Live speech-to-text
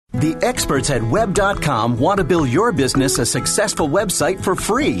The experts at Web.com want to build your business a successful website for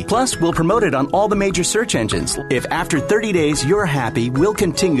free. Plus, we'll promote it on all the major search engines. If after 30 days you're happy, we'll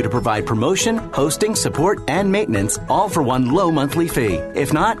continue to provide promotion, hosting, support, and maintenance, all for one low monthly fee.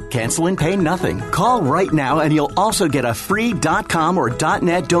 If not, cancel and pay nothing. Call right now and you'll also get a free .com or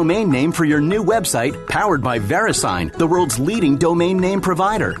 .net domain name for your new website, powered by VeriSign, the world's leading domain name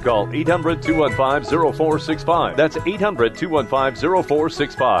provider. Call 800-215-0465. That's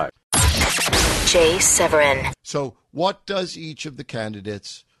 800-215-0465. Jay Severin. So what does each of the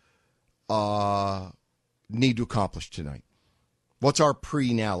candidates need to accomplish tonight? What's our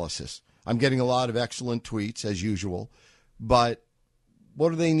pre-analysis? I'm getting a lot of excellent tweets, as usual, but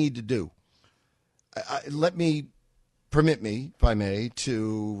what do they need to do? Permit me, if I may,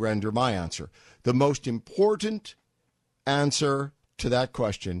 to render my answer. The most important answer to that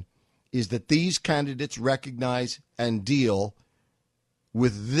question is that these candidates recognize and deal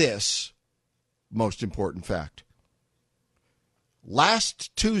with this most important fact.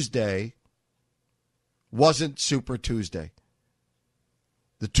 Last Tuesday wasn't Super Tuesday.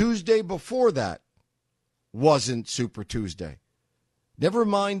 The Tuesday before that wasn't Super Tuesday. Never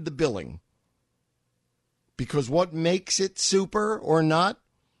mind the billing. Because what makes it super or not,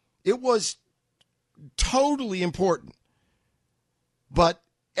 it was totally important. But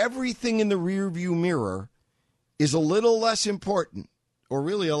everything in the rearview mirror is a little less important, or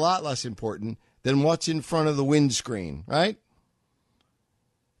really a lot less important, than what's in front of the windscreen, right?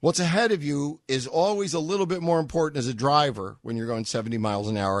 What's ahead of you is always a little bit more important as a driver when you're going 70 miles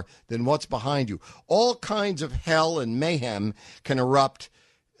an hour than what's behind you. All kinds of hell and mayhem can erupt,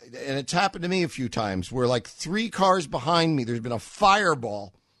 and it's happened to me a few times where like 3 cars behind me, there's been a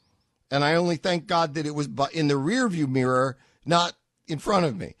fireball, and I only thank God that it was in the rearview mirror, not in front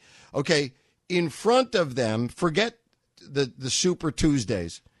of me. Okay, in front of them, forget the Super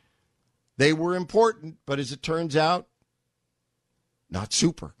Tuesdays. They were important, but as it turns out, not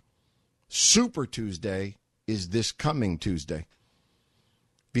super. Super Tuesday is this coming Tuesday.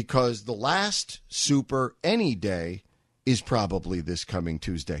 Because the last super any day is probably this coming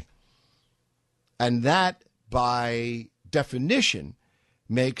Tuesday. And that, by definition,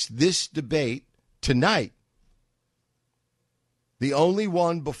 makes this debate tonight the only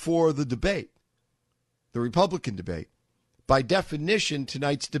one before the debate, the Republican debate. By definition,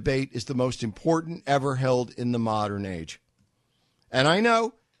 tonight's debate is the most important ever held in the modern age. And I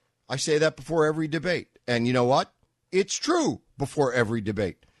know I say that before every debate. And you know what? It's true before every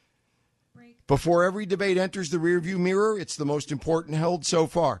debate. Before every debate enters the rearview mirror, it's the most important held so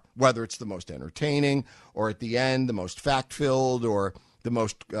far. Whether it's the most entertaining or at the end, the most fact-filled or the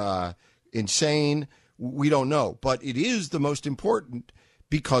most insane, we don't know. But it is the most important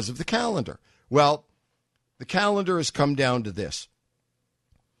because of the calendar. Well, the calendar has come down to this.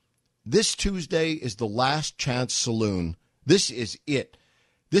 This Tuesday is the Last Chance Saloon. This is it.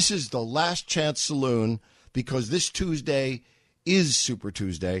 This is the Last Chance Saloon because this Tuesday is Super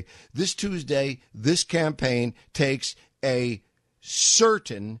Tuesday. This Tuesday, this campaign takes a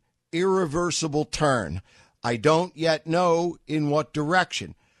certain irreversible turn. I don't yet know in what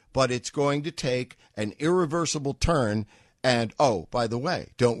direction, but it's going to take an irreversible turn. And, oh, by the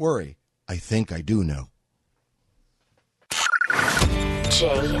way, don't worry. I think I do know.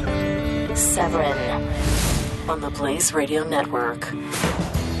 Jay Severin on the Blaze Radio Network.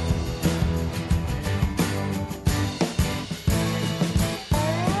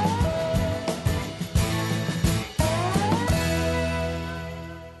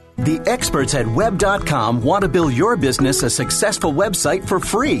 The experts at Web.com want to build your business a successful website for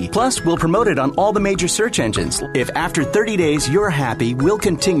free. Plus, we'll promote it on all the major search engines. If after 30 days you're happy, we'll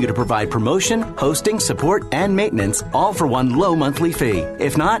continue to provide promotion, hosting, support, and maintenance, all for one low monthly fee.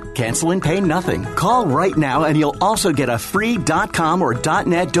 If not, cancel and pay nothing. Call right now and you'll also get a free .com or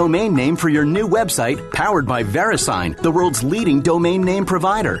 .net domain name for your new website, powered by VeriSign, the world's leading domain name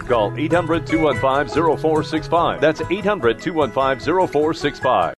provider. Call 800-215-0465. That's 800-215-0465.